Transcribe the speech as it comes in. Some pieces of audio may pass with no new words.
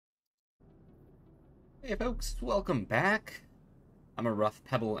Hey folks, welcome back. I'm a rough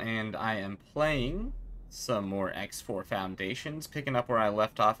Pebble and I am playing some more X4 Foundations, picking up where I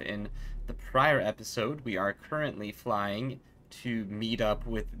left off in the prior episode. We are currently flying to meet up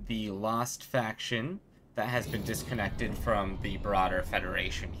with the Lost faction that has been disconnected from the broader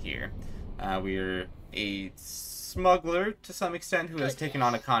Federation here. We're a smuggler to some extent who has taken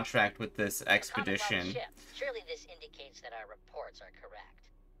on a contract with this expedition. Surely this indicates that our reports are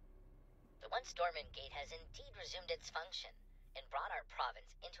correct. The once dormant gate has indeed resumed its function and brought our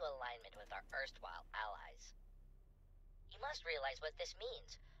province into alignment with our erstwhile allies. You must realize what this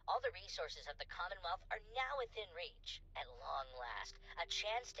means. All the resources of the Commonwealth are now within reach. At long last, a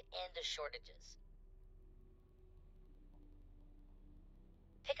chance to end the shortages.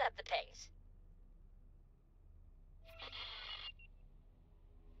 Pick up the pace.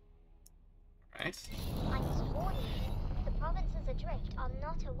 Right. I must warn you, the provinces adrift are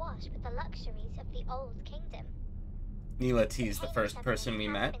not awash with the luxuries of the old kingdom. Neela T is the first person we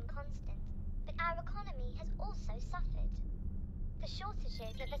met. Been constant, but our economy has also suffered. The shortages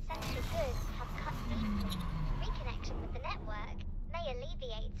of essential goods have cut deeply. Reconnection with the network may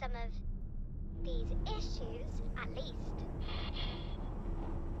alleviate some of these issues, at least.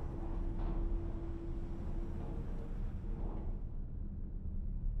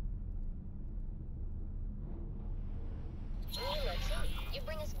 You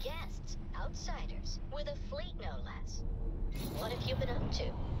bring us guests, outsiders, with a fleet no less. What have you been up to?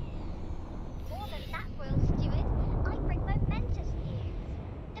 More than that, Royal Steward, I bring momentous news.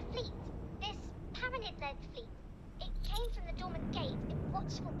 The fleet, this Paranid-led fleet, it came from the dormant gate in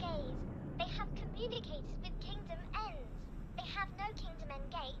watchful gaze. They have communicated with Kingdom Ends. They have no Kingdom End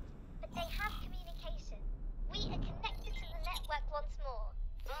gate, but they have communication. We are connected to the network once more.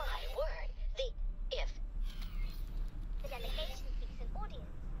 My word, The delegation seeks an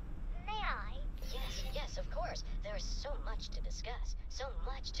audience. May I? Yes, of course. There is so much to discuss, so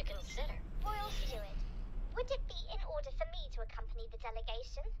much to consider. Royal Steward, would it be in order for me to accompany the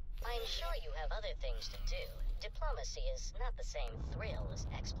delegation? I'm sure you have other things to do. Diplomacy is not the same thrill as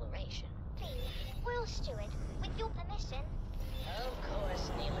exploration. Please, Royal Steward, with your permission. Of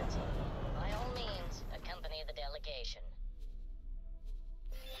course, Neela T. By all means, accompany the delegation.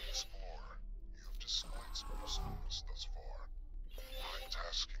 Explorer, you have displayed some resource thus far. I'm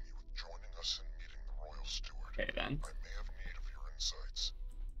tasking you with joining us in meeting the Royal Steward. Okay then. I may have need of your insights.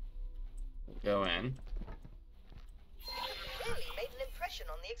 We'll go in. Really made an impression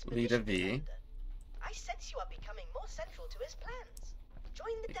on the Lead a expedition V. commander. I sense you are becoming more central to his plans.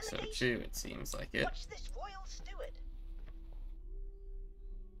 Join the I think so delegation. too, it seems like it. Watch this Royal Steward.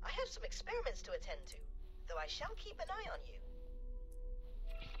 I have some experiments to attend to, though I shall keep an eye on you.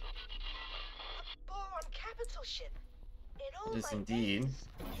 A boron capital ship. In all It is my indeed. days.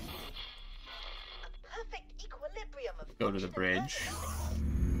 A perfect equilibrium of Go to the function and bridge.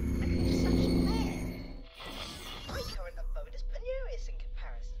 ergonomics. And such flair. My current abode is penurious in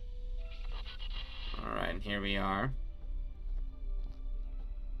comparison. Alright, and here we are.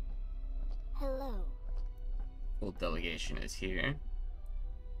 Hello. Full delegation is here.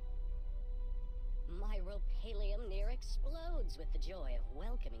 My ropalium near explodes with the joy of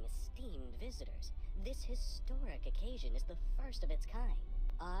welcoming esteemed visitors. This historic occasion is the first of its kind.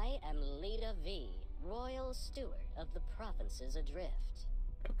 I am Leda V, Royal Steward of the Provinces Adrift.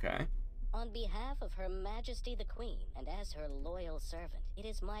 Okay. On behalf of Her Majesty the Queen, and as her loyal servant, it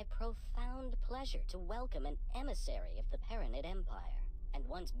is my profound pleasure to welcome an emissary of the Paranid Empire. And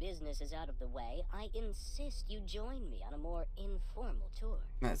once business is out of the way, I insist you join me on a more informal tour.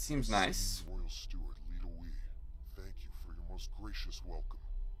 That seems nice. Royal Steward Leda Wee, thank you for your most gracious welcome.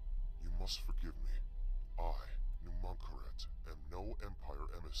 You must forgive me. I, Numunkaret, am no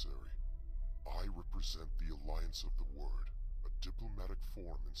Empire emissary. I represent the Alliance of the Word, a diplomatic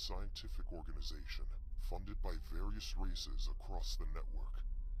forum and scientific organization funded by various races across the network.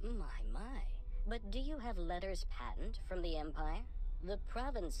 My. But do you have letters patent from the Empire? The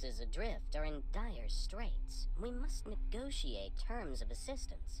provinces adrift are in dire straits. We must negotiate terms of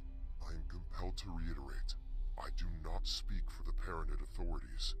assistance. I am compelled to reiterate, I do not speak for the Paranid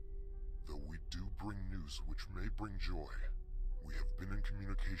authorities. Though we do bring news which may bring joy. We have been in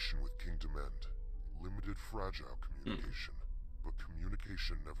communication with Kingdom End. Limited fragile communication, but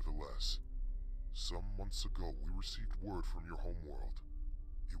communication nevertheless. Some months ago we received word from your homeworld.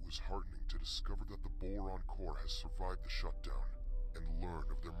 It was heartening to discover that the boron core has survived the shutdown, and learn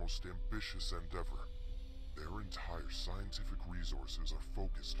of their most ambitious endeavor. Their entire scientific resources are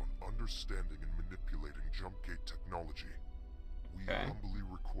focused on understanding and manipulating jump gate technology. We Okay. humbly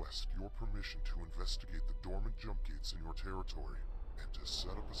request your permission to investigate the dormant jump gates in your territory. and to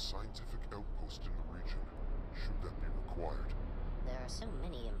set up a scientific outpost in the region, should that be required. There are so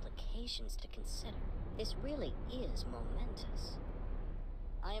many implications to consider. This really is momentous.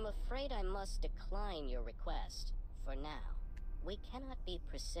 I am afraid I must decline your request, for now. We cannot be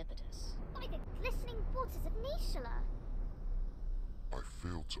precipitous. By the glistening waters of Nishala! I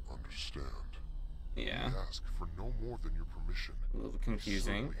fail to understand. Yeah. We ask for no more than your permission. A little We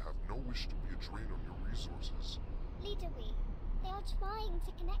confusing. certainly have no wish to be a drain on your resources. Leader we, they are trying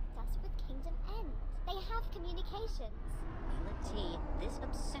to connect us with Kingdom End. They have communications. T, this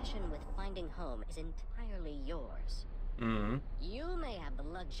obsession with finding home is entirely yours. You may have the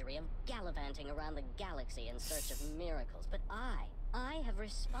luxury of gallivanting around the galaxy in search of miracles, but I have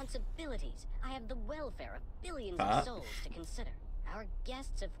responsibilities. I have the welfare of billions of souls to consider. Our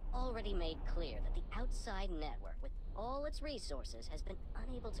guests have already made clear that the outside network, with all its resources, has been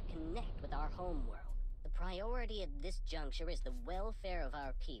unable to connect with our homeworld. The priority at this juncture is the welfare of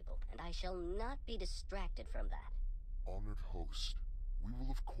our people, and I shall not be distracted from that. Honored host, we will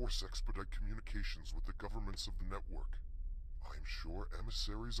of course expedite communications with the governments of the network. I am sure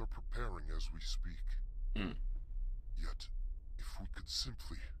emissaries are preparing as we speak. Yet, if we could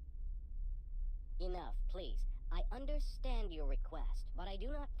simply... Enough, please. I understand your request, but I do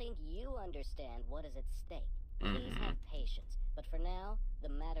not think you understand what is at stake. Please have patience, but for now, the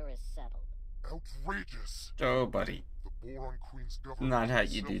matter is settled. Outrageous! Oh, buddy. The Boron Queen's government Not how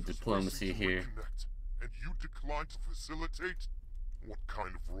you itself do is diplomacy racing to here. reconnect, and you decline to facilitate? What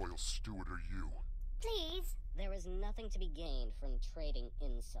kind of royal steward are you? Please. There is nothing to be gained from trading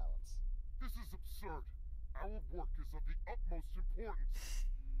insults. This is absurd. Our work is of the utmost importance.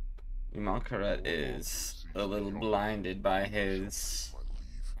 Imankaret is a little blinded by his My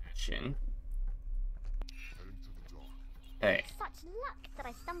leave. action. Heading to the dock. Hey. Such luck that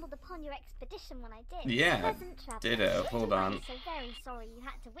I stumbled upon your expedition when I did. Yeah, Pleasant travel. ditto. Hold on. I'm so very sorry you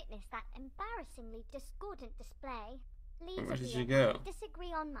had to witness that embarrassingly discordant display. Leader Where did here you go? I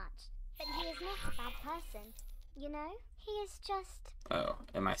disagree on much, but he is not a bad person. You know, he is just Oh,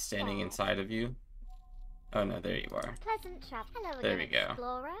 am I standing inside of you? Oh no, there you are. pleasant travel. Hello There again, we go.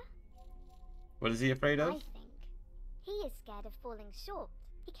 explorer. What is he afraid I of? think he is scared of falling short.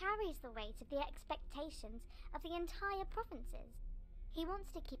 He carries the weight of the expectations of the entire provinces. He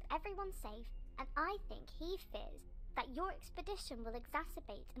wants to keep everyone safe, and I think he fears that your expedition will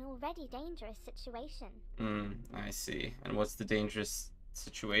exacerbate an already dangerous situation. I see. And what's the dangerous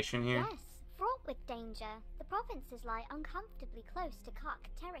situation here? Yes, fraught with danger. The provinces lie uncomfortably close to Kark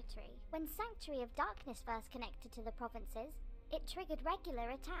territory. When Sanctuary of Darkness first connected to the provinces, it triggered regular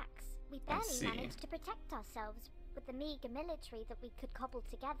attacks. We barely see. managed to protect ourselves with the meager military that we could cobble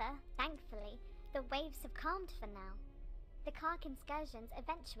together. Thankfully, the waves have calmed for now. The Kark incursions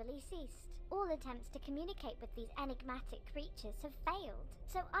eventually ceased. All attempts to communicate with these enigmatic creatures have failed,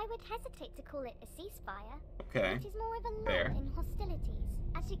 so I would hesitate to call it a ceasefire. Okay. It is more of a Fair. lull in hostilities.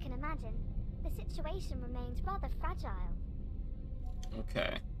 As you can imagine, the situation remains rather fragile.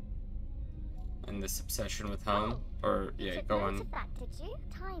 Okay. And this obsession with home? Or, You yeah, took go note on. of that, did you?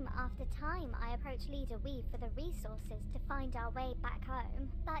 Time after time I approach Leader Weave for the resources to find our way back home,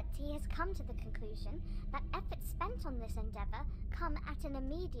 but he has come to the conclusion that efforts spent on this endeavor come at an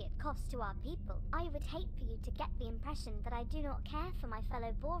immediate cost to our people. I would hate for you to get the impression that I do not care for my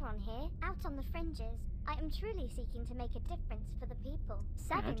fellow Boron here. Out on the fringes, I am truly seeking to make a difference for the people.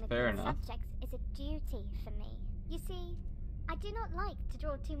 Serving the fair Queen's enough. subjects is a duty for me. You see, I do not like to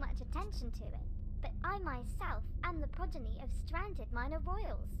draw too much attention to it, but I myself am the progeny of stranded minor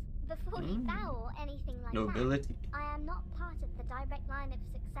royals. Before you bow or anything like Nobility. that, I am not part of the direct line of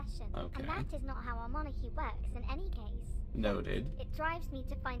succession, Okay. and that is not how our monarchy works in any case. Noted. It drives me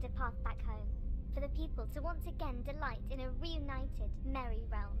to find a path back home, for the people to once again delight in a reunited, merry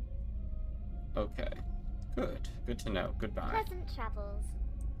realm. Okay. Good. Good to know. Goodbye. Pleasant travels.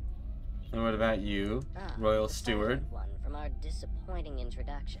 And what about you, Royal the Steward? silent one from our disappointing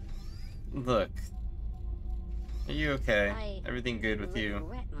introduction. Look. Are you okay? I Everything good with you?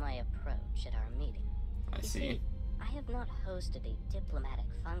 regret my approach at our meeting. I You see. I have not hosted a diplomatic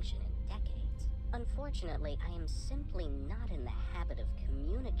function in decades. Unfortunately, I am simply not in the habit of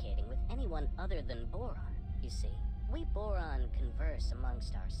communicating with anyone other than Boron. You see, we Boron converse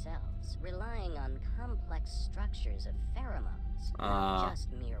amongst ourselves, relying on complex structures of pheromones, not just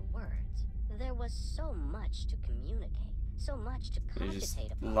mere words. There was so much to communicate, so much to You're just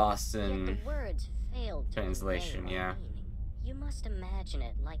cogitate upon. lost Yet in the words failed to translation, convey yeah. our meaning. You must imagine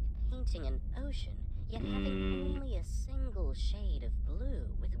it like painting an ocean, yet having only a single shade of blue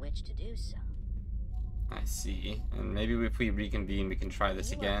with which to do so. I see. And maybe if we reconvene, we can try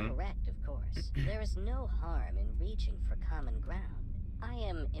this again. You are correct, of course. There is no harm in reaching for common ground. I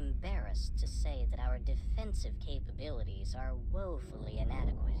am embarrassed to say that our defensive capabilities are woefully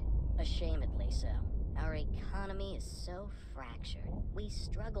inadequate. Ashamedly so. Our economy is so fractured. We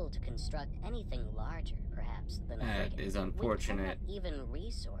struggle to construct anything larger, perhaps, than a That frigate. is unfortunate. We cannot even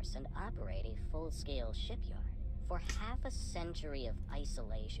resource and operate a full-scale shipyard. For half a century of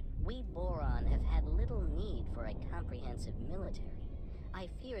isolation, we Boron have had little need for a comprehensive military. I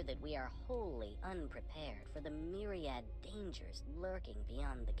fear that we are wholly unprepared for the myriad dangers lurking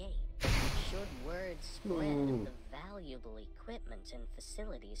beyond the gate. Should word spread of the valuable equipment and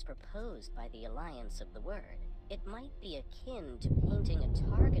facilities proposed by the Alliance of the Word, it might be akin to painting a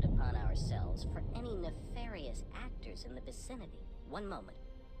target upon ourselves for any nefarious actors in the vicinity. One moment.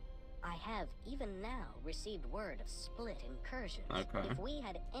 I have, even now, received word of split incursions. Okay. If we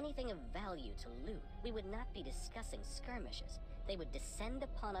had anything of value to loot, we would not be discussing skirmishes. They would descend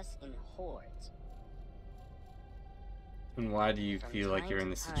upon us in hordes. And why do you From feel like time you're in to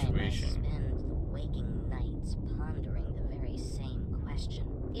this time, situation? I spend the waking nights pondering the very same question.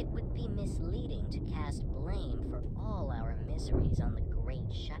 It would be misleading to cast blame for all our miseries on the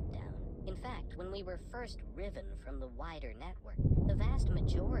Great Shutdown. In fact, when we were first riven from the wider network, the vast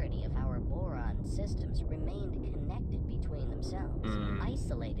majority of our boron systems remained connected between themselves.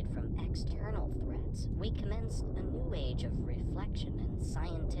 Isolated from external threats, we commenced a new age of reflection and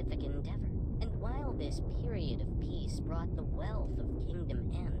scientific endeavor. And while this period of peace brought the wealth of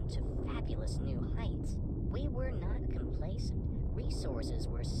Kingdom N to fabulous new heights, we were not complacent. Resources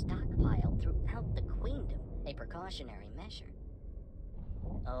were stockpiled throughout the Queendom, a precautionary measure.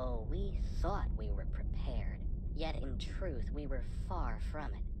 Oh, we thought we were prepared, yet in truth we were far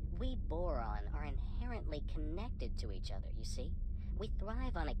from it. We Boron are inherently connected to each other, you see? We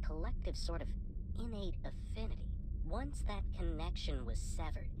thrive on a collective sort of innate affinity. Once that connection was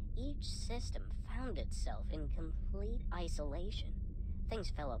severed, each system found itself in complete isolation. Things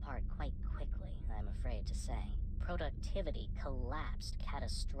fell apart quite quickly, I'm afraid to say. Productivity collapsed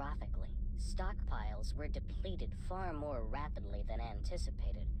catastrophically. Stockpiles were depleted far more rapidly than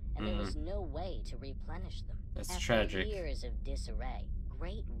anticipated, and there was no way to replenish them. That's After tragic. years of disarray,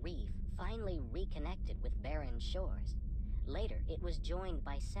 Great Reef finally reconnected with barren shores. Later, it was joined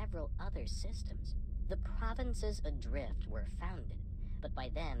by several other systems. The provinces adrift were founded, but by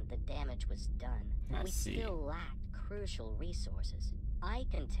then the damage was done. I We see. still lacked crucial resources. I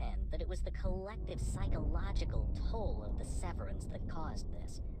contend that it was the collective psychological toll of the severance that caused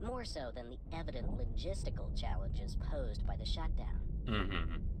this, more so than the evident logistical challenges posed by the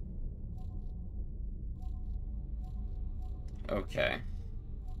shutdown. Okay.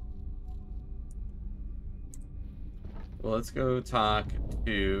 Well, let's go talk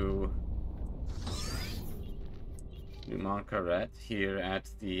to Montcarret here at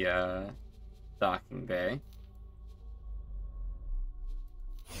the docking bay.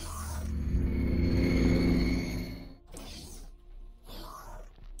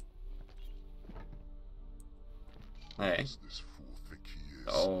 Hey. Does this fool think he is?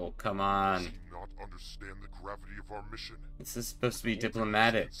 Oh, come on. Does he not understand the gravity of our mission? This is supposed to be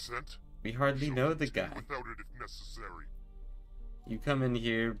diplomatic. Consent? We hardly Shall know the continue guy. without it if necessary. You come in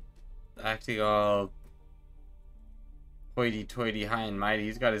here acting all hoity-toity, high and mighty.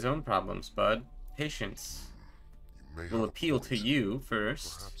 He's got his own problems, bud. Patience. You may We'll have a appeal to point. you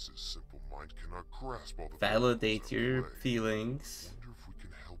first. Perhaps his simple mind cannot grasp all the Validate variables your at play. feelings. Wonder if we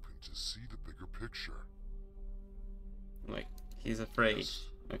can help him to see the bigger picture. Like, he's afraid. Yes.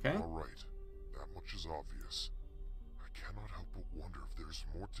 Okay? All right. That much is obvious. I cannot help but wonder if there's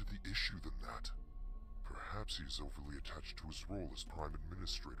more to the issue than that. Perhaps he is overly attached to his role as Prime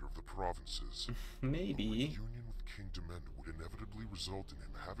Administrator of the provinces. A Maybe. reunion with King Dement would inevitably result in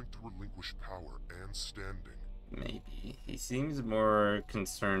him having to relinquish power and standing. Maybe. He seems more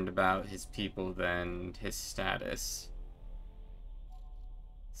concerned about his people than his status.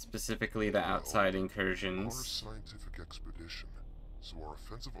 Specifically the outside On our incursions. scientific expedition, so our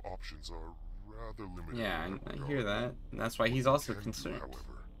offensive options are rather limited. Yeah, in that I hear regard. that. And that's why What he's we also can do, concerned.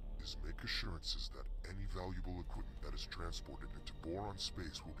 however, is make assurances that any valuable equipment that is transported into Boron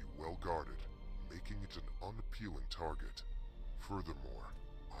space will be well guarded, making it an unappealing target. Furthermore,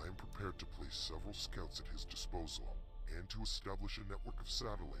 I am prepared to place several scouts at his disposal, and to establish a network of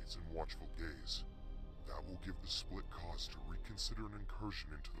satellites in watchful gaze. That will give the split cause to reconsider an incursion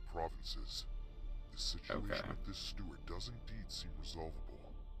into the provinces. The situation Okay. with this steward does indeed seem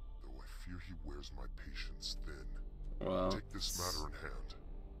resolvable, though I fear he wears my patience thin. Well, Take this matter in hand.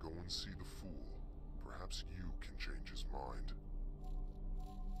 Go and see the fool. Perhaps you can change his mind.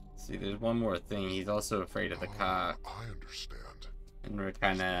 See, there's one more thing. He's also afraid of the cock. I understand. And we're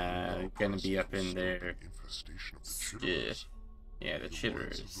kind of gonna be up in there. Infestation of the Yeah, chitterers. yeah, the The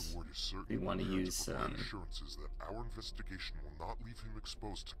chitterers. Alliance of the Ward is certainly We want to prepared use provide some assurances that our investigation will not leave him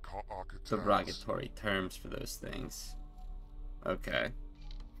exposed to Ka'ak attacks. derogatory terms for those things. Okay.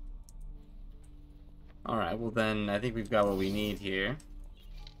 Alright, well then, I think we've got what we need here.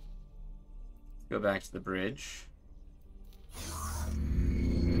 Go back to the bridge.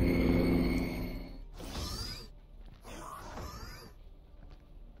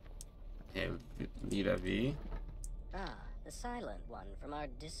 Okay, Lita V. Ah, the silent one from our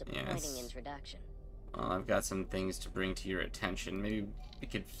disappointing Yes. introduction. Well, I've got some things to bring to your attention. Maybe we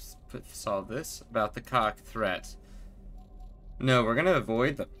could solve this about the cock threat. No, we're gonna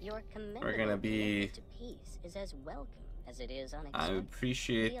avoid them. Your We're gonna be. commitment to peace is as welcome as it is I unexpected.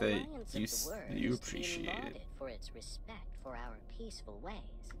 appreciate The that Alliance you of the Word you is to be appreciate it. lauded for its respect for our peaceful ways.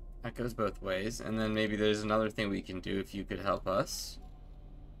 That goes both ways. And then maybe there's another thing we can do if you could help us.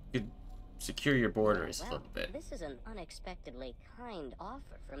 You could secure your borders a Well, little bit. this is an unexpectedly kind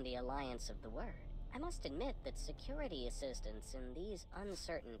offer from the Alliance of the Word. I must admit that security assistance in these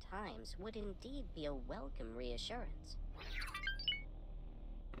uncertain times would indeed be a welcome reassurance.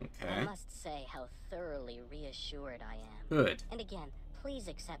 I Okay. must say how thoroughly reassured I am. Good. And again, please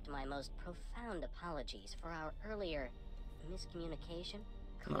accept my most profound apologies for our earlier miscommunication.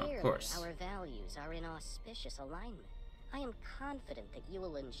 No, of Clearly, course. our values are in auspicious alignment. I am confident that you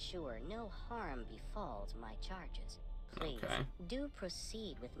will ensure no harm befalls my charges. Please, Okay. do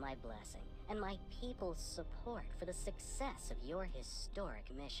proceed with my blessing and my people's support for the success of your historic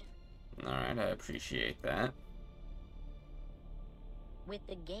mission. Alright, I appreciate that. With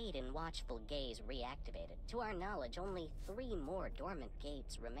the gate in watchful gaze reactivated, to our knowledge, only 3 more dormant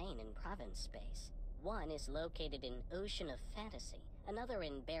gates remain in province space. One is located in Ocean of Fantasy, another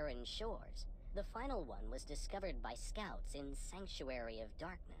in Barren Shores. The final one was discovered by scouts in Sanctuary of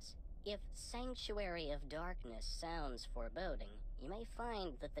Darkness. If Sanctuary of Darkness sounds foreboding, you may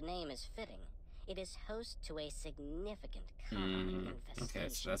find that the name is fitting. It is host to a significant infestation. Okay,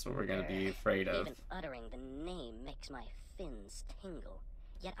 so that's what we're gonna be afraid of. Even uttering the name makes my fins tingle.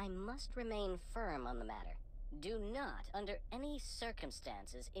 Yet I must remain firm on the matter. Do not, under any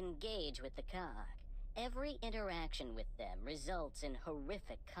circumstances, engage with the Cog. Every interaction with them results in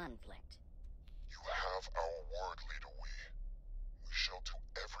horrific conflict. You have our word, Leader Wee. We shall do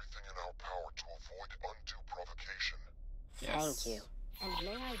everything in our power to avoid undue provocation. Yes. Thank you. And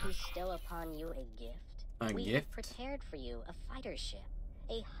may I bestow upon you a gift? A We gift? have prepared for you a fighter ship.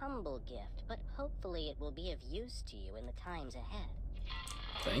 A humble gift, but hopefully it will be of use to you in the times ahead.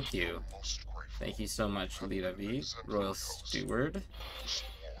 Thank you. Most grateful. Thank you so much, Lita V, Royal Steward.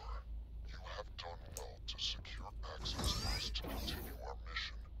 Explorer, you have done well to secure access for us to continue our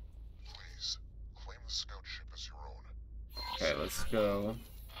mission. Please, claim the scout ship as your own. Okay, let's go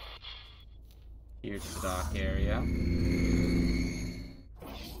here to the dock area.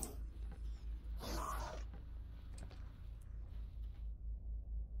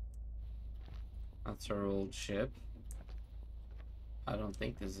 That's our old ship. I don't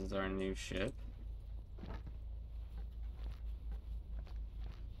think this is our new ship.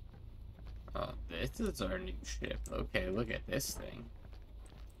 Oh, this is our new ship. Okay, look at this thing.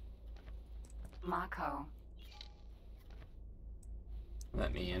 Mako.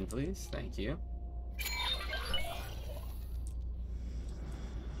 Let me in, please. Thank you.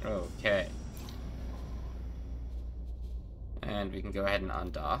 Okay. And we can go ahead and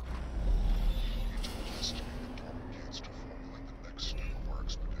undock. Estimate the dormant gates to formulate the next step of our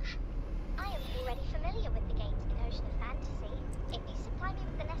expedition. I am already familiar with the gates in Ocean of Fantasy. If you supply me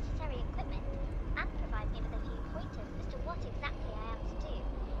with the necessary equipment and provide me with a few pointers as to what exactly I am to do,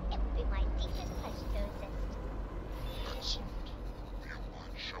 it will be my deepest pleasure to assist. Excellent.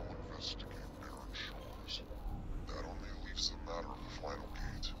 We shall investigate Barren Shores. That only leaves the matter of the final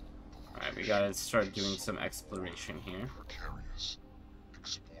gate. Alright, we gotta start doing some exploration here. Precarious.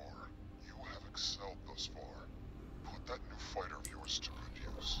 Explorer, you have excelled thus far. Put that new fighter of yours to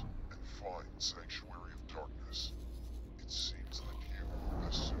good use, and find Sanctuary of Darkness. It seems that you are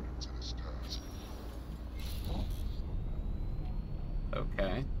best suited to this task.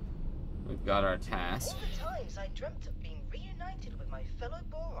 Okay. We've got our task. All the times I dreamt of being reunited with my fellow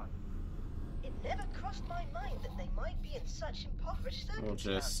Boron. It never crossed my mind that they might be in such impoverished circumstances.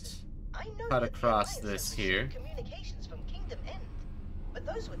 We'll just I know cut that the across Alliance this has here. received communications from Kingdom End, but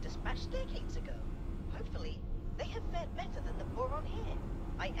those were dispatched decades ago. Hopefully, they have fared better than the Boron here.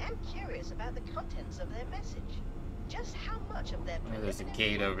 I am curious about the contents of their message. Just how much of their Oh, there's a preliminary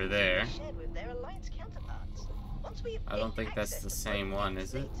gate over findings there. have they shared with their Alliance counterparts? Once we have I don't gained think that's access the to same both one, gates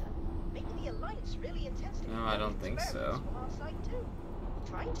is it? later, making the Alliance really intensely No, I don't think experiments so. from our side too.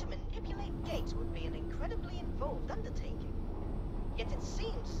 Trying to manipulate gates would be an incredibly involved undertaking. Yet it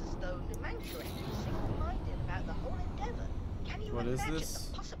seems as though Numancurek is single-minded about the whole endeavor. Can you What is imagine this?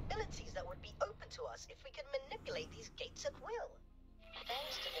 the possibilities that would be open to us if we could manipulate these gates at will?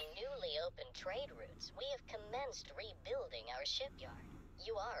 Thanks to the newly opened trade routes, we have commenced rebuilding our shipyard.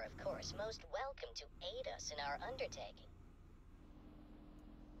 You are, of course, most welcome to aid us in our undertaking.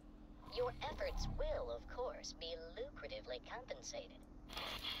 Your efforts will, of course, be lucratively compensated.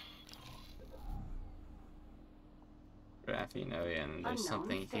 Graphene, oh yeah, and there's Unknown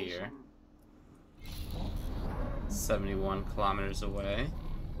something here. station. 71 kilometers away.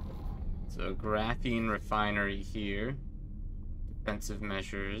 So, graphene refinery here. Defensive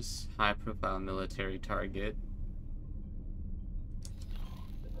measures. High profile military target.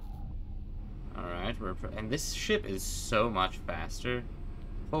 Alright, and this ship is so much faster.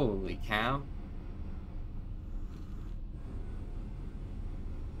 Holy cow.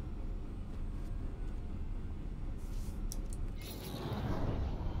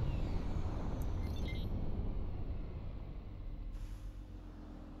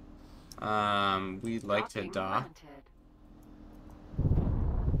 We'd like to Docking dock. granted.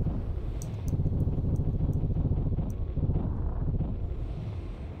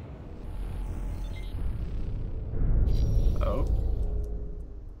 Oh.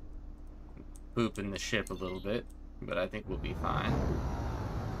 Booping the ship a little bit, but I think we'll be fine.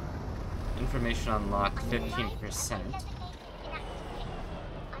 Information unlocked 15%. Designated inactive state.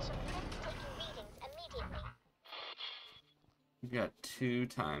 I shall commence taking readings immediately. We've got 2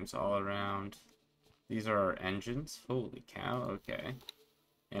 times all around. These are our engines. Holy cow, okay.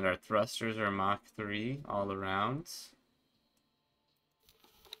 And our thrusters are Mach 3 all around.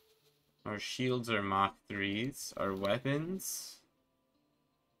 Our shields are Mach 3s. Our weapons.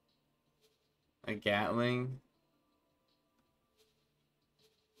 A Gatling.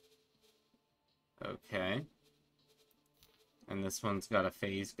 Okay. And this one's got a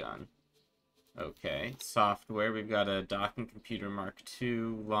phase gun. Okay. Software, we've got a docking computer Mark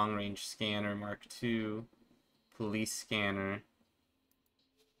II, long-range scanner Mark II, police scanner.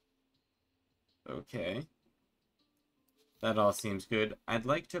 Okay. That all seems good. I'd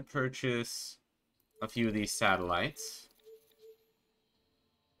like to purchase a few of these satellites.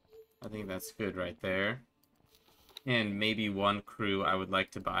 I think that's good right there. And maybe one crew, I would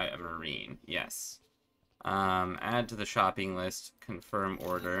like to buy a Marine. Yes. Add to the shopping list, confirm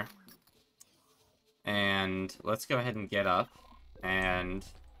order. And let's go ahead and get up and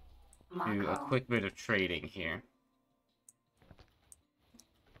do a quick bit of trading here.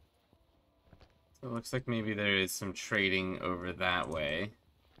 So it looks like maybe there is some trading over that way.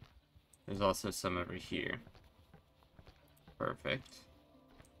 There's also some over here. Perfect.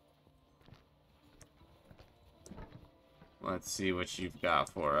 Let's see what you've got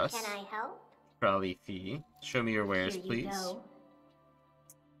for us. Can I help? Trolley fee. Show me your wares, Here you please. go.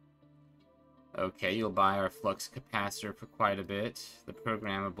 Okay, you'll buy our flux capacitor for quite a bit. The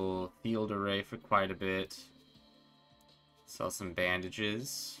programmable field array for quite a bit. Sell some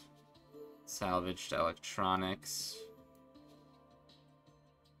bandages. Salvaged electronics.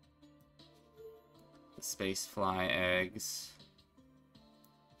 The space fly eggs.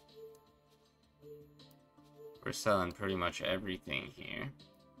 We're selling pretty much everything here.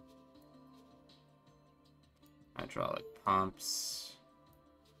 Hydraulic pumps.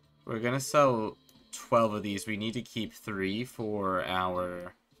 We're gonna sell 12 of these. We need to keep 3 for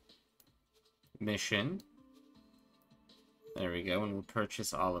our mission. There we go, and we'll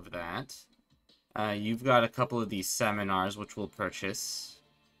purchase all of that. You've got a couple of these seminars, which we'll purchase.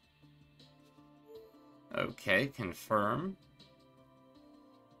 Okay, confirm.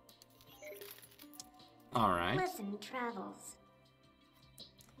 Alright. Pleasant travels.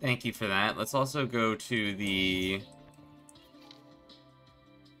 Thank you for that. Let's also go to the...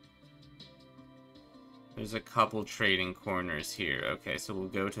 There's a couple trading corners here. Okay, so we'll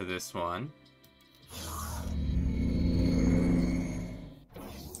go to this one.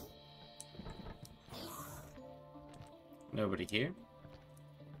 Nobody here.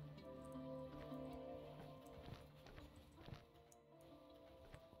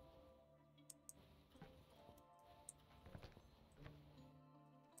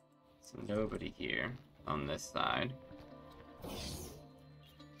 So nobody here on this side.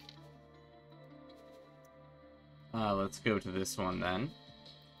 Let's go to this one then.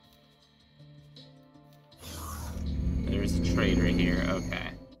 There's a trader here,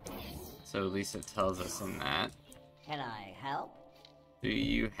 okay. So at least it tells us in that. Can I help? Do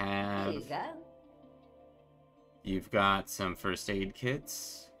you have... Here you go. You've got some first aid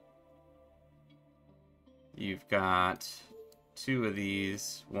kits. You've got 2 of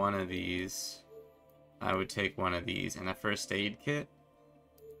these, 1 of these. I would take 1 of these and a first aid kit.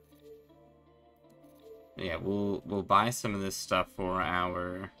 Yeah, we'll buy some of this stuff for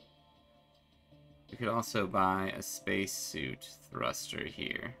our... We could also buy a spacesuit thruster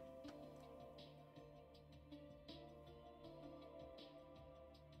here.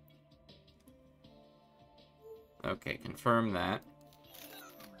 Okay, confirm that.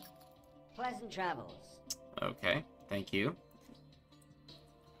 Pleasant travels. Okay, thank you.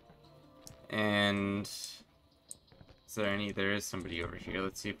 And... Is there any... There is somebody over here.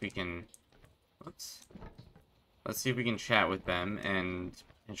 Let's see if we can... Whoops. Let's see if we can chat with them and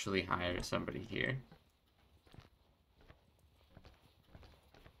potentially hire somebody here.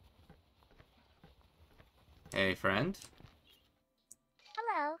 Hey, friend.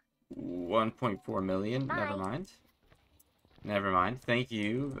 Hello. 1.4 million. Bye. Never mind. Never mind. Thank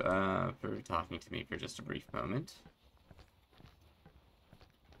you for talking to me for just a brief moment.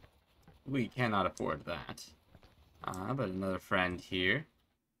 We cannot afford that. But another friend here.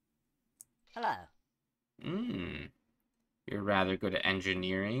 Hello. You're rather good at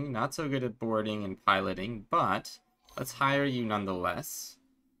engineering, not so good at boarding and piloting, but let's hire you nonetheless.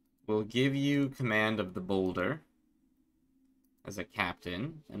 We'll give you command of the boulder as a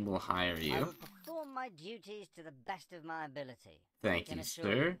captain, and we'll hire you. I will perform my duties to the best of my ability. Thank I can you, assure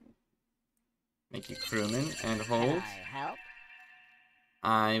sir. Thank you, crewman, and Can hold. I help?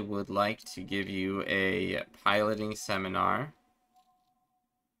 I would like to give you a piloting seminar.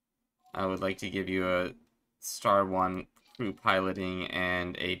 I would like to give you a Star 1 crew piloting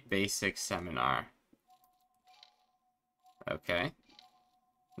and a basic seminar. Okay.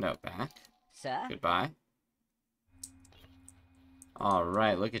 No, back. Sir? Goodbye.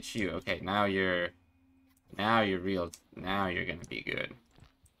 Alright, look at you. Okay, now you're real. Now you're gonna be good.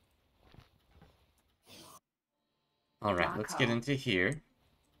 Alright, let's get into here.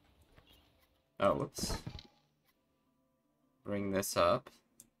 Oh, whoops. Bring this up.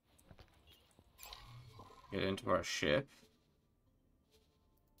 Get into our ship.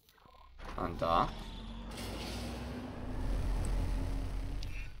 Undock.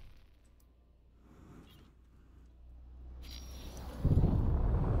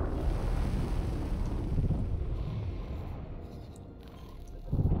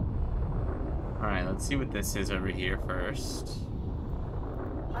 Alright, let's see what this is over here first.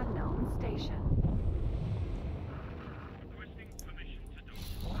 Unknown station.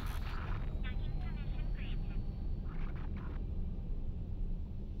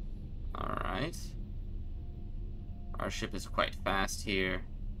 Alright. Our ship is quite fast here.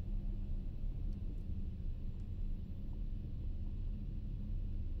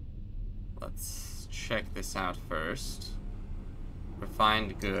 Let's check this out first.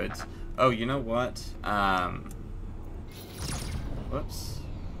 Refined goods. Oh, you know what? Whoops.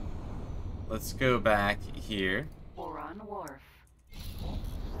 Let's go back here. Boron Wharf.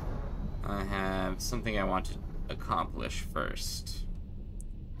 I have something I want to accomplish first.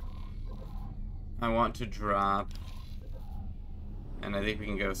 I want to drop, and I think we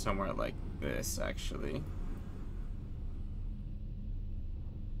can go somewhere like this, actually.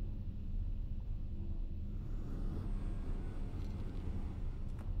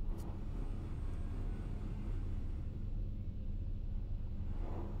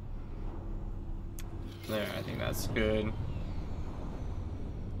 There, I think that's good.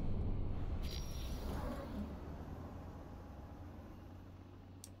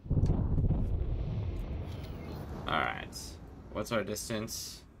 Alright. What's our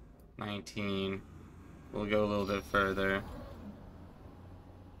distance? 19. We'll go a little bit further.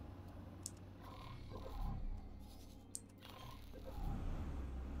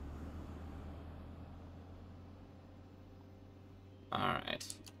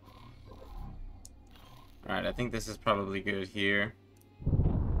 Alright. Alright, I think this is probably good here.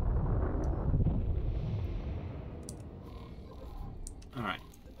 Alright.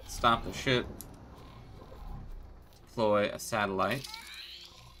 Stop the ship. Deploy a satellite.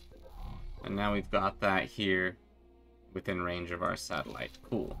 And now we've got that here within range of our satellite.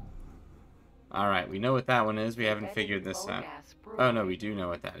 Cool. Alright, we know what that one is. We haven't figured this out. Oh, no, we do know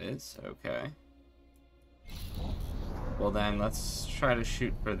what that is. Okay. Well then, let's try to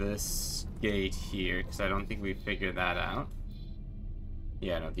shoot for this gate here, because I don't think we figured that out.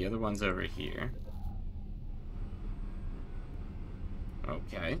 Yeah, no, the other one's over here.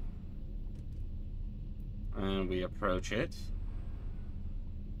 Okay. And we approach it.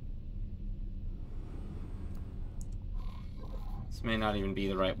 This may not even be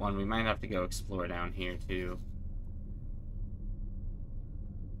the right one. We might have to go explore down here, too.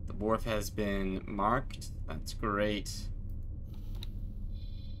 The wharf has been marked. That's great.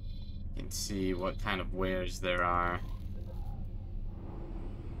 You can see what kind of wares there are.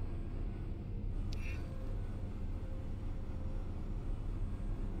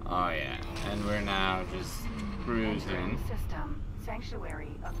 Oh yeah, and we're now just cruising. System.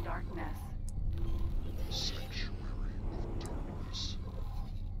 Sanctuary of Darkness. Sanctuary of Darkness.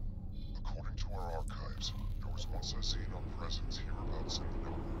 According to our archives, there was once a Xenon presence hereabouts in the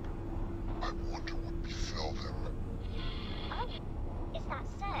network. I wonder what befell them. Oh, is that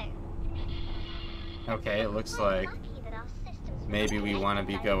so? Okay, it looks We're like lucky that our systems maybe we want to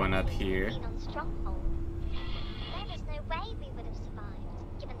be going up here. Xenon stronghold. There is no way we would have survived,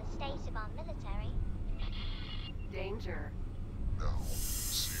 given the state of our military. Danger. Now,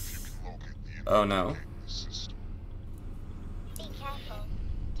 see if you can locate the Oh no. indicator in the system. Be careful.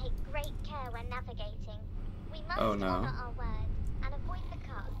 Take great care when navigating. We must Oh, no. honor our word and avoid the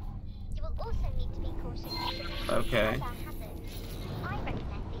cut. You will also need to be cautious. Okay. Other hazards. I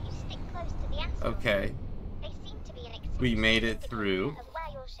recommend that you stick close to the asteroid. Okay. They seem to be an We made it indicator through. of where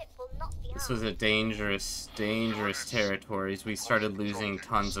your ship will not be This harmed. was a dangerous territories. We started losing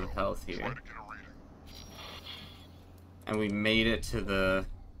tons of health Try here. to get a reading. And we made it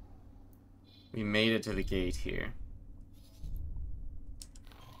to the gate here.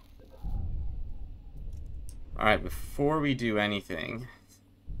 Alright, before we do anything,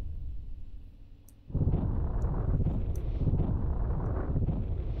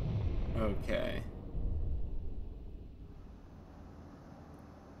 okay.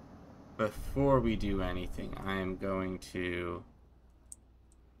 Before we do anything, I am going to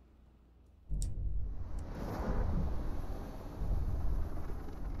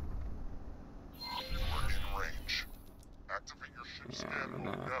We're in range. Activate your ship's Yeah, scan I'm mode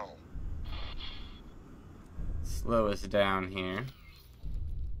gonna- now. slow us down here.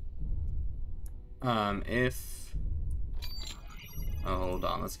 If... Oh, hold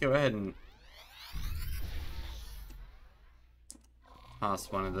on. Let's go ahead and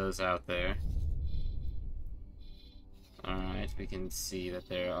toss one of those out there. Alright, we can see that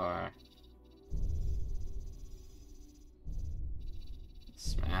there are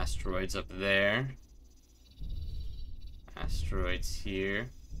some asteroids up there. Asteroids here.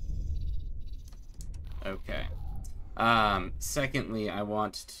 Okay. Secondly, I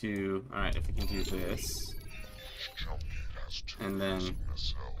want to... Alright, if we can do this, Each jump gate has two and then using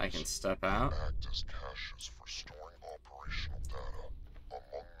cells. I can step out. Act as caches for storing operational data,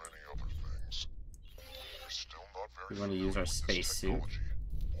 among many other things. We're still not very We want to use our familiar with this spacesuit. technology,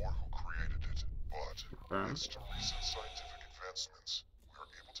 or who created it, but Confirm. thanks to recent scientific advancements, we are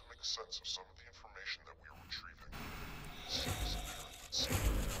able to make sense of some of the information that we are retrieving. It seems apparent that some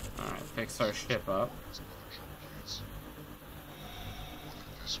Alright, fix our ship up. these other jump gates. Whether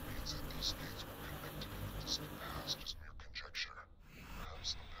this means that these gates were connected in the distant past is mere conjecture. Perhaps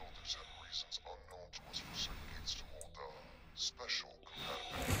the builders had reasons unknown to us for certain gates to hold special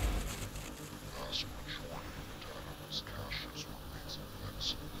compatibility. The vast majority of the data in these caches remains effects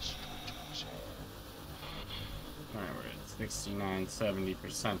of mystery to us all. Alright, we're at 69,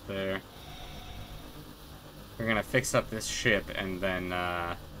 70% there. We're gonna fix up this ship and then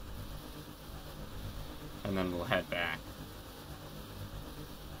we'll head back.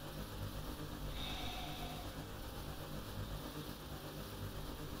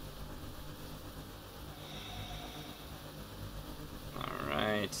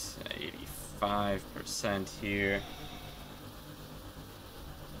 Alright, 85% here.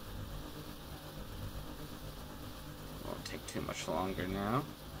 Won't take too much longer now.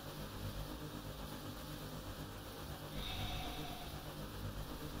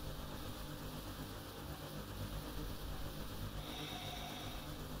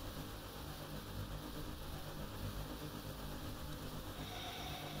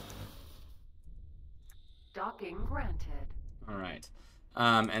 Docking granted. Alright.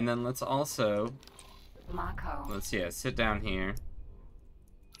 And then let's also, Mako. sit down here.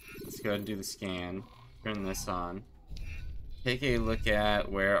 Let's go ahead and do the scan. Turn this on. Take a look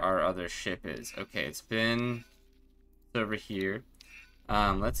at where our other ship is. Okay, it's over here.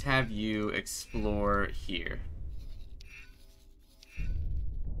 Let's have you explore here.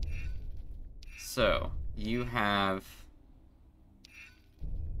 So, you have...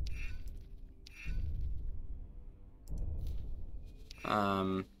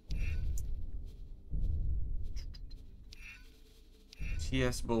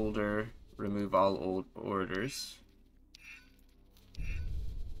 TS Boulder, remove all old orders.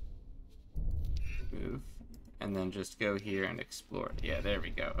 Move. And then just go here and explore. Yeah, there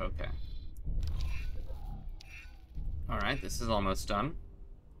we go. Okay. Alright, this is almost done.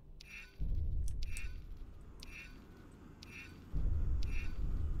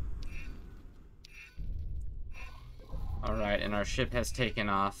 Alright, and our ship has taken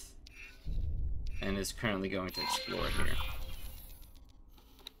off and is currently going to explore here.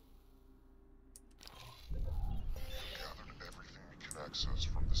 Gathered everything we can access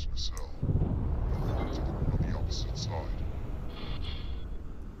from this nacelle. Moving to the one on the opposite side.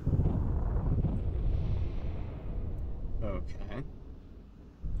 Okay.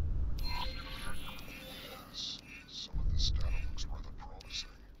 Yes, some of this data looks rather promising.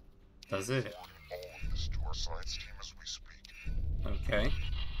 Does it? Forwarding all of this to our science team as we speak. Okay.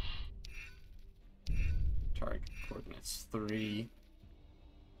 Target coordinates 3.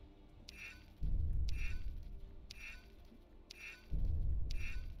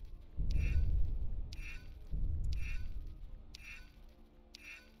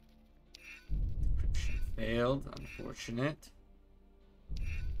 Encryption failed, unfortunate.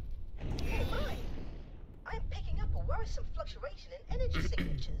 Oh my! I'm picking up a worrisome fluctuation in energy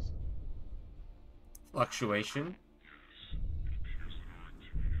signatures. Fluctuation.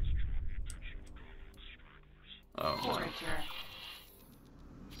 Oh no. Forager.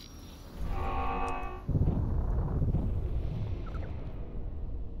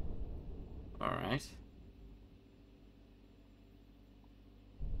 Alright.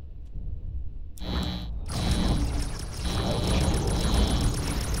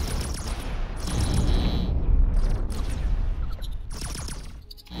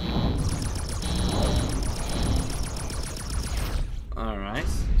 Alright.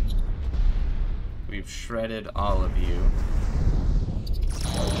 We've shredded all of you.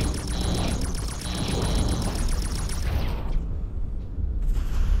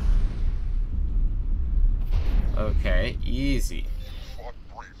 Okay, easy. Fought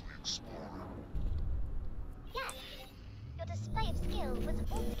bravely, Explorer. Yes, your display of skill was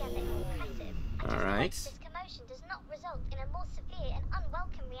altogether impressive. I just Alright. hope this commotion does not result in a more severe and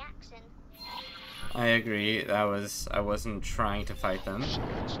unwelcome reaction. I agree. I wasn't trying to fight them.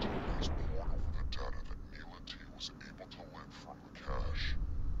 Science team has pored over the data that Mila T was able to live from the cache.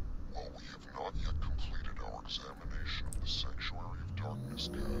 While we have not yet completed our examination of the Sanctuary of Darkness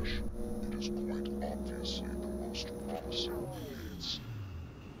cache, it is quite obviously the most promising of the gates.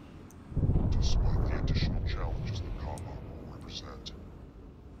 Despite the additional challenges the combat will represent,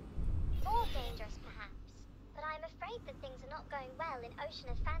 More dangerous, perhaps. But I'm afraid that things are not going well in Ocean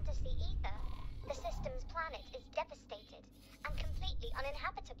of Fantasy either. The system's planet is devastated and completely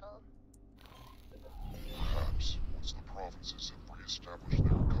uninhabitable. perhaps once the provinces have re-established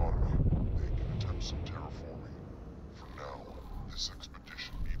their economy, they can attempt some terraforming. For now, this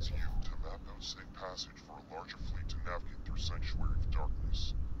expedition needs you to map out safe passage for a larger fleet to navigate through Sanctuary of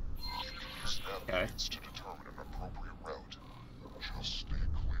Darkness. You can use navigates to determine an appropriate route. Just stay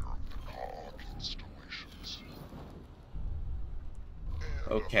clear of the Kaak installations.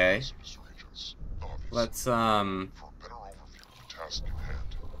 And Okay. hazardous regions, obviously. Let's For a better overview of the task in hand,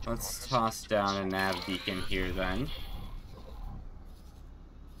 do not let's toss hesitate to down a consult nav beacon here then.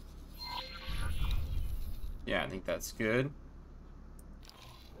 Yeah, I think that's good.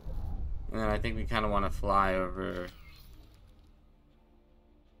 And then I think we kind of want to fly over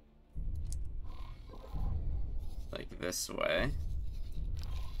like this way.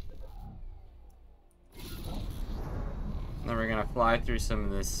 Then we're gonna fly through some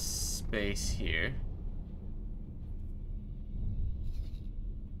of this space here.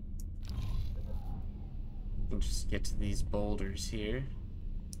 And just get to these boulders here.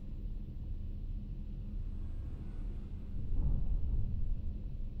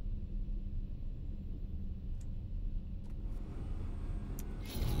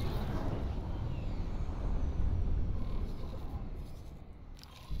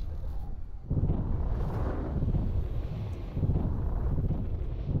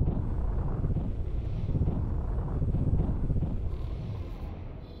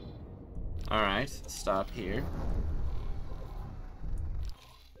 Alright, stop here.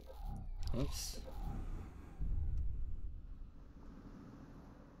 Oops.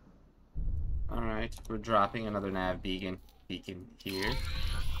 Alright, we're dropping another nav beacon here.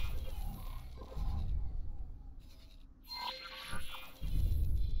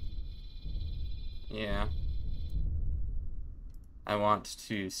 Yeah. I want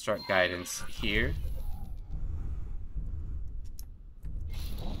to start guidance here.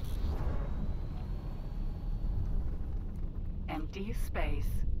 Empty space.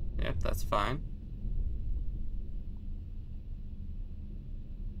 Yep, that's fine.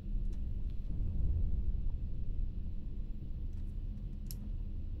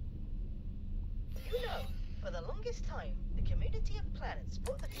 You know, for the longest time, the community of planets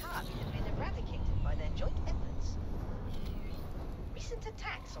thought the Kaak had been eradicated by their joint efforts. Recent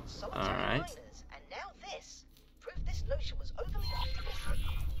attacks on solitary Alright. miners, and now this, prove this explosion was overly optimistic.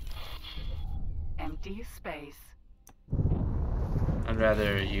 Empty space. I'd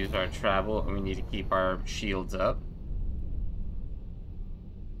rather use our travel. We need to keep our shields up.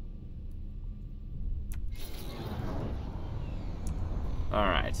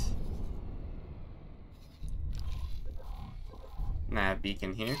 Alright. Nav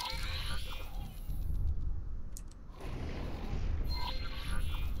beacon here.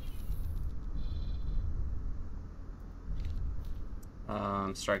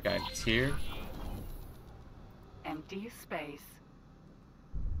 Start guidance here. Empty space.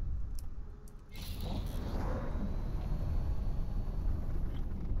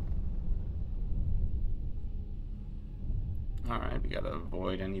 Alright, we gotta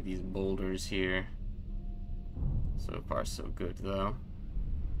avoid any of these boulders here. So far, so good, though.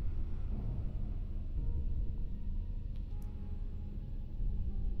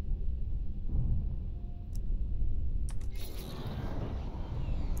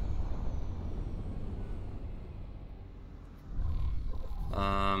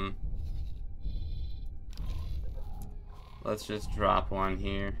 Let's just drop one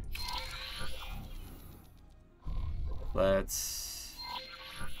here. Let's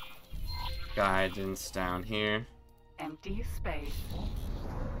guidance down here. Empty space.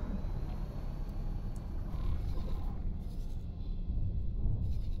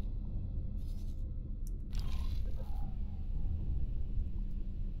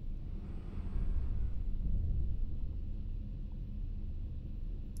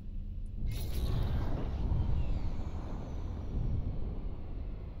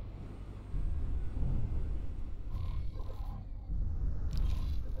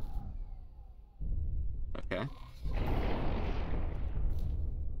 Okay.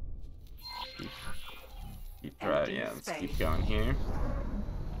 Keep driving. Yeah, let's keep going here.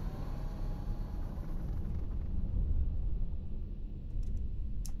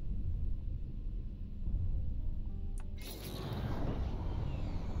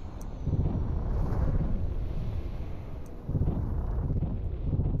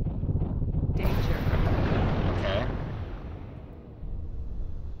 Okay.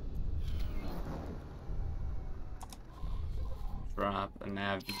 Drop a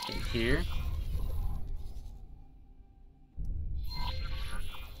nav beacon here.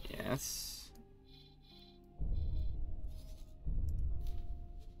 Yes.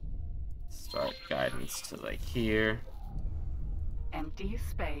 Start guidance to like here. Empty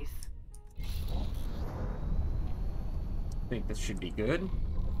space. I think this should be good.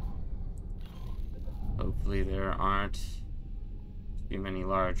 Hopefully there aren't too many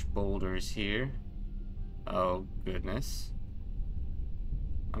large boulders here. Oh goodness.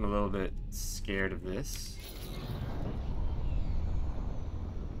 I'm a little bit scared of this.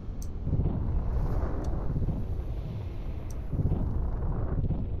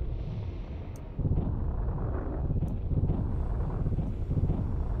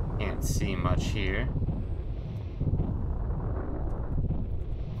 Can't see much here.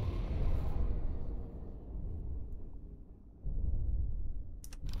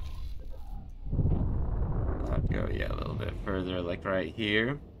 I'd go, yeah, a little bit further, like right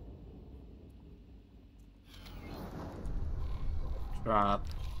here. Drop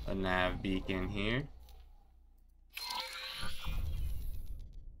a nav beacon here.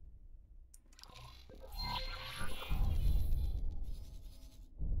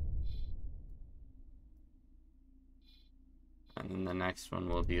 And then the next one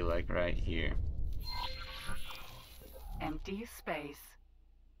will be like right here. Empty space.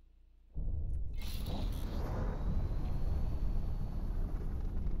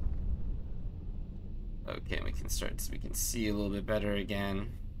 Okay, we can start so we can see a little bit better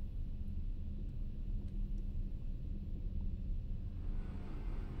again.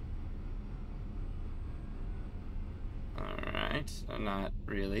 Alright, not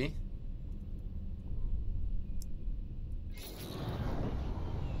really.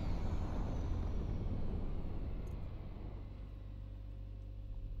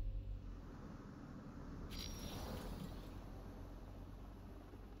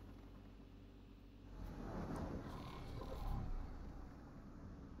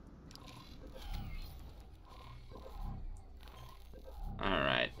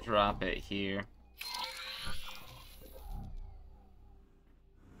 Alright, drop it here.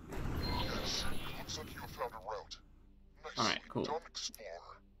 Yes, looks like you have found a route. Alright, cool. Done,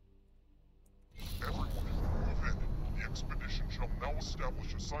 explorer. Everyone, move in. The expedition shall now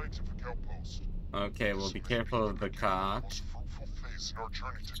establish a scientific outpost. Okay, well, be careful of the cock. Most fruitful phase in our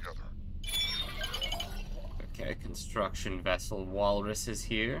journey together. Okay, construction vessel walrus is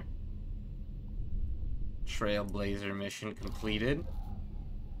here. Trailblazer mission completed.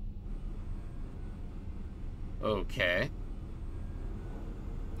 Okay.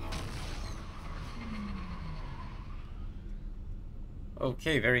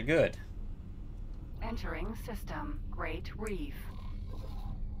 Okay, very good. Entering system. Great Reef.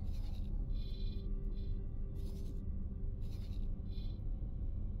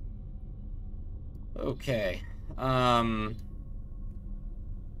 Okay.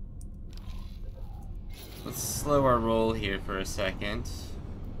 Let's slow our roll here for a second.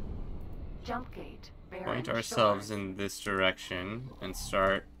 Jump gate. Point Barren ourselves Shores. in this direction and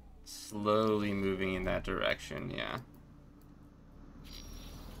start slowly moving in that direction, yeah.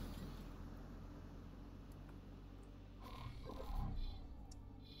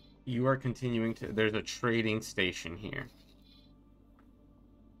 You are continuing to... There's a trading station here.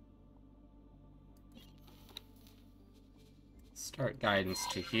 Start guidance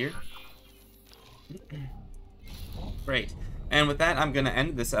to here. Great. And with that, I'm going to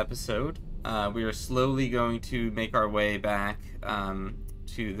end this episode. We are slowly going to make our way back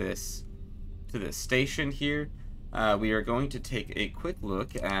to this station here. We are going to take a quick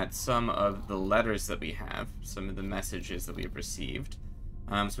look at some of the letters that we have, some of the messages that we have received.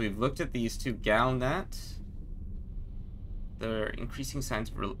 So we've looked at these two. Galnet. There are increasing signs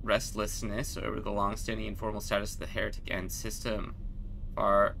of restlessness over the long-standing informal status of the heretic end system.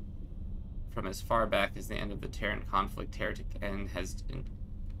 From as far back as the end of the Terran conflict, heretic end has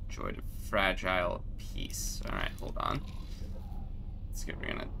enjoyed a fragile peace. Alright, hold on. We're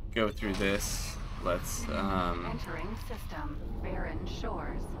gonna go through this. Let's Entering system. Barren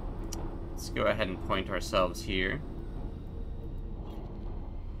Shores. let's go ahead and point ourselves here.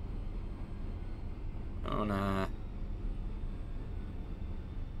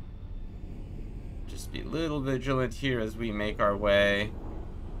 Just be a little vigilant here as we make our way.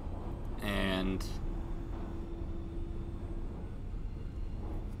 And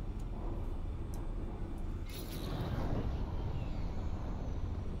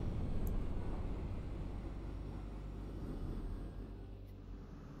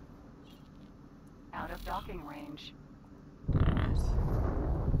Out of docking range. alright.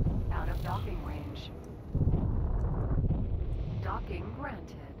 Out of docking range. Docking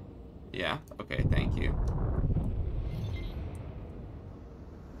granted. Yeah, okay, thank you.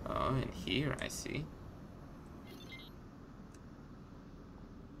 Oh, and here I see.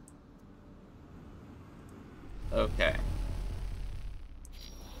 Okay.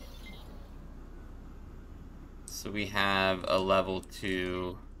 So we have a level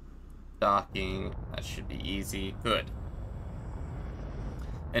 2 docking. That should be easy. Good.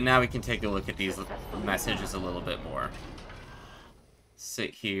 And now we can take a look at these messages a little bit more.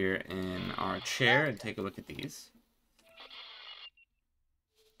 Sit here in our chair and take a look at these.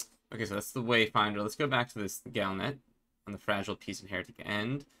 Okay, so that's the Wayfinder. Let's go back to this Galnet on the fragile peace and heretic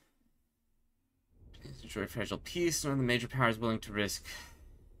end. Enjoy fragile peace. None of the major powers willing to risk.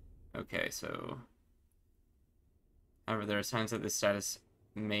 Okay, so... However, there are signs that this status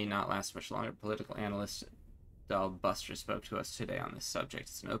may not last much longer. Political analyst Dal Buster spoke to us today on this subject.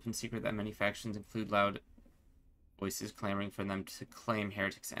 It's an open secret that many factions include loud voices clamoring for them to claim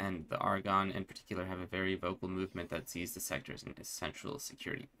Heretic's End. The Argonne, in particular, have a very vocal movement that sees the sector as an essential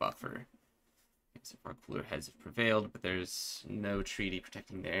security buffer. So far, cooler heads have prevailed, but there's no treaty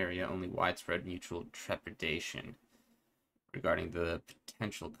protecting the area, only widespread mutual trepidation regarding the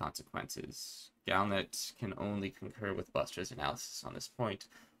potential consequences. Galnet can only concur with Buster's analysis on this point.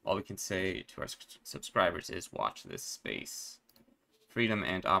 All we can say to our subscribers is watch this space. Freedom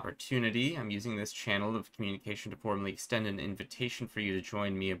and opportunity. I'm using this channel of communication to formally extend an invitation for you to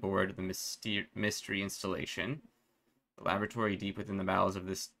join me aboard the mystery installation. The laboratory deep within the bowels of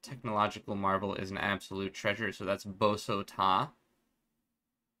this technological marvel is an absolute treasure, so that's Boso Ta.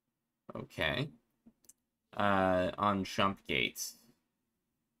 Okay. On jump gates.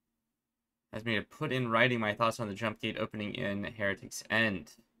 Has me to put in writing my thoughts on the jump gate opening in Heretic's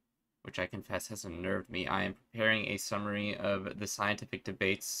End, which I confess has unnerved me. I am preparing a summary of the scientific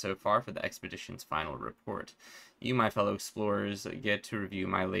debates so far for the expedition's final report. You, my fellow explorers, get to review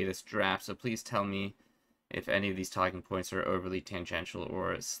my latest draft, so please tell me if any of these talking points are overly tangential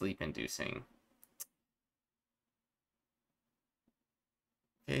or sleep-inducing.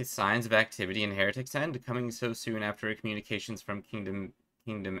 Okay, signs of activity in Heretic's End, coming so soon after communications from Kingdom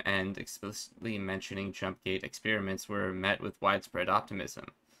End explicitly mentioning jump gate experiments were met with widespread optimism.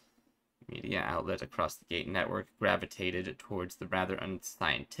 Media outlet across the Gate network gravitated towards the rather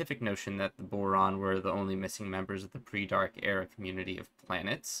unscientific notion that the Boron were the only missing members of the pre-Dark Era community of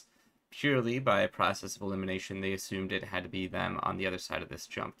planets. Purely by a process of elimination, they assumed it had to be them on the other side of this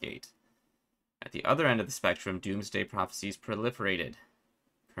jump gate. At the other end of the spectrum, doomsday prophecies proliferated.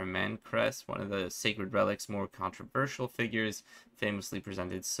 Permencrest, one of the sacred relic's more controversial figures, famously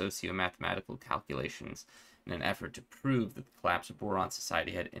presented socio-mathematical calculations in an effort to prove that the collapse of Boron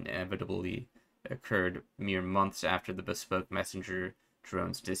society had inevitably occurred mere months after the bespoke messenger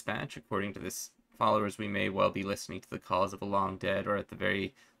drone's dispatch. According to this, followers, we may well be listening to the calls of a long dead, or at the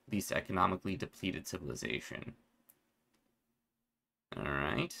very least economically depleted civilization.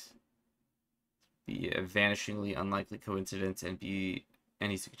 Alright. Be a vanishingly unlikely coincidence, and he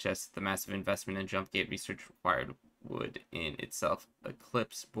suggests that the massive investment in jump gate research required would in itself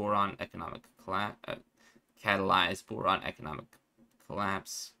eclipse boron economic catalyze boron economic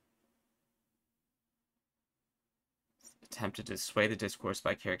collapse. Attempted to sway the discourse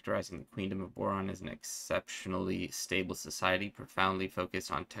by characterizing the Queendom of Boron as an exceptionally stable society, profoundly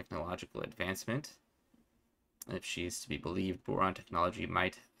focused on technological advancement. If she is to be believed, boron technology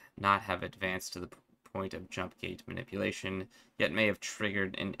might not have advanced to the point of jump gate manipulation, yet may have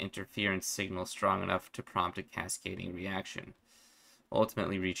triggered an interference signal strong enough to prompt a cascading reaction,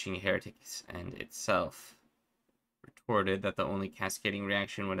 ultimately reaching heretics and itself. Retorted that the only cascading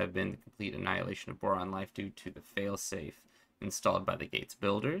reaction would have been the complete annihilation of boron life due to the failsafe installed by the gate's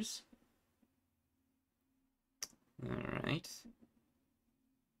builders. Alright.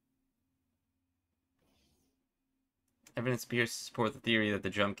 Evidence appears to support the theory that the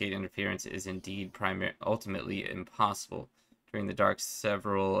jump gate interference is indeed ultimately impossible. During the dark,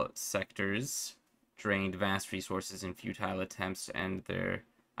 several sectors drained vast resources in futile attempts to end their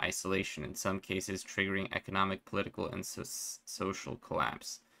isolation, in some cases triggering economic, political, and social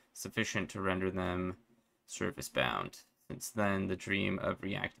collapse, sufficient to render them surface-bound. Since then, the dream of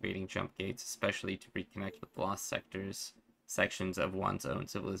reactivating jump gates, especially to reconnect with lost sections of one's own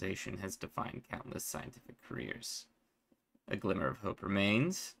civilization, has defined countless scientific careers. A glimmer of hope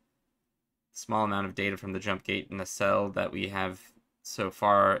remains. The small amount of data from the jump gate in the cell that we have so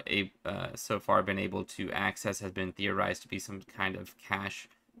far been able to access has been theorized to be some kind of cache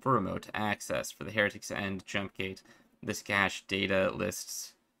for remote access. For the heretics and jump gate, this cache data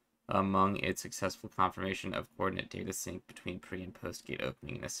lists among its successful confirmation of coordinate data sync between pre and post gate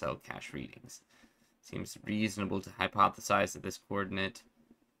opening in the cell cache readings. Seems reasonable to hypothesize that this coordinate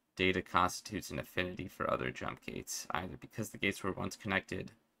data constitutes an affinity for other jump gates, either because the gates were once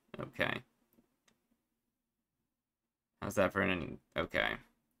connected. Okay. How's that for an... Okay.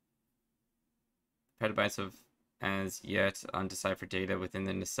 Petabytes of as yet undeciphered data within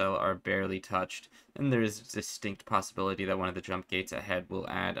the nacelle are barely touched, and there is a distinct possibility that one of the jump gates ahead will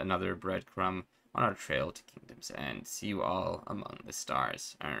add another breadcrumb on our trail to Kingdom's End. See you all among the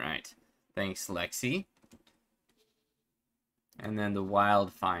stars. Alright. Thanks, Lexi. And then the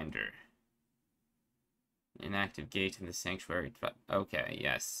Wildfinder. Inactive gate in the sanctuary. Okay,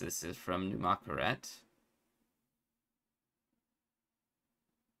 yes, this is from New Macaret.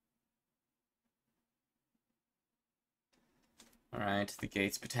 Alright, the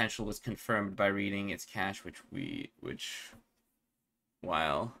gate's potential was confirmed by reading its cache, which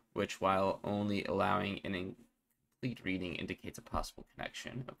while only allowing an incomplete reading indicates a possible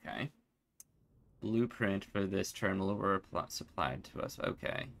connection. Okay. Blueprint for this terminal were supplied to us.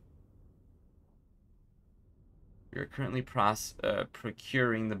 Okay. We are currently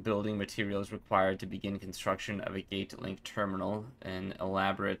procuring the building materials required to begin construction of a gate-link terminal, an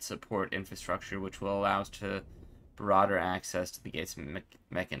elaborate support infrastructure which will allow us to broader access to the gate's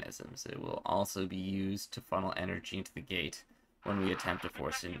mechanisms. It will also be used to funnel energy into the gate when we attempt to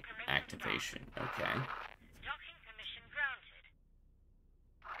force an activation. Okay. Docking permission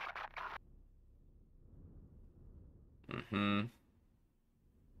granted.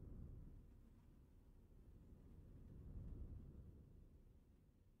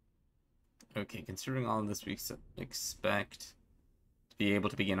 Okay, considering all of this, we expect to be able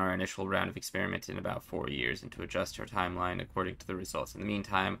to begin our initial round of experiment in about 4 years and to adjust our timeline according to the results. In the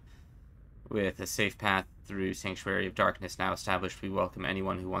meantime, with a safe path through Sanctuary of Darkness now established, we welcome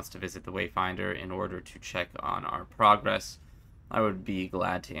anyone who wants to visit the Wayfinder in order to check on our progress. I would be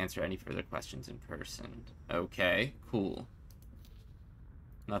glad to answer any further questions in person. Okay, cool.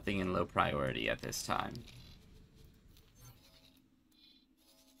 Nothing in low priority at this time.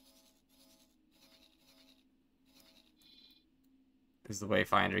 Is the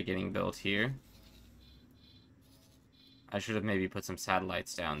Wayfinder getting built here? I should have maybe put some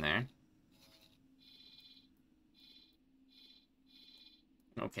satellites down there.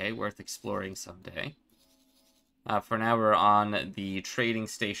 Okay, worth exploring someday. For now, we're on the trading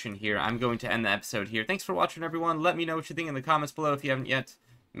station here. I'm going to end the episode here. Thanks for watching, everyone. Let me know what you think in the comments below if you haven't yet.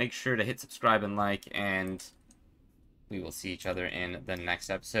 Make sure to hit subscribe and like, and we will see each other in the next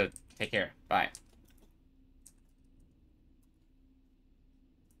episode. Take care. Bye.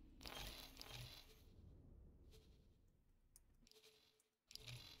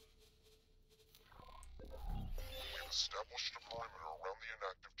 We've established a perimeter around the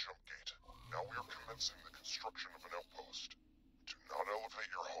inactive jump gate. Now we are commencing the construction of an outpost. Do not elevate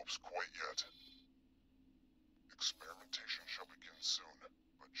your hopes quite yet. Experimentation shall begin soon,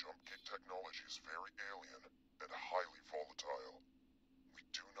 but jump gate technology is very alien and highly volatile. We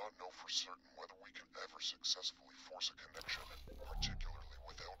do not know for certain whether we can ever successfully force a connection, particularly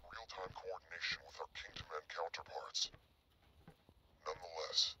without real-time coordination with our Kingdom End counterparts.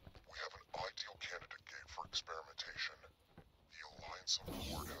 Nonetheless, we have an ideal candidate gate for experimentation. The Alliance of the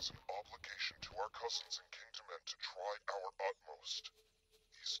Horde has an obligation to our cousins in Kingdom End to try our utmost.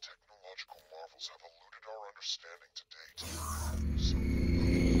 These technological marvels have eluded our understanding to date, so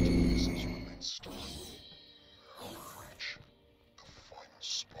the process remains stubborn. Now we reach the final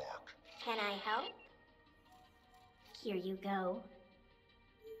spark. Can I help? Here you go.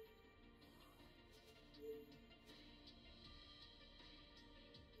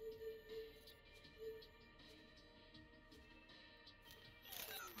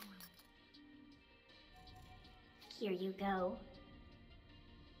 Here you go.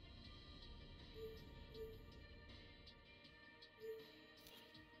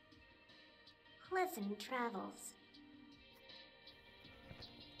 Pleasant travels.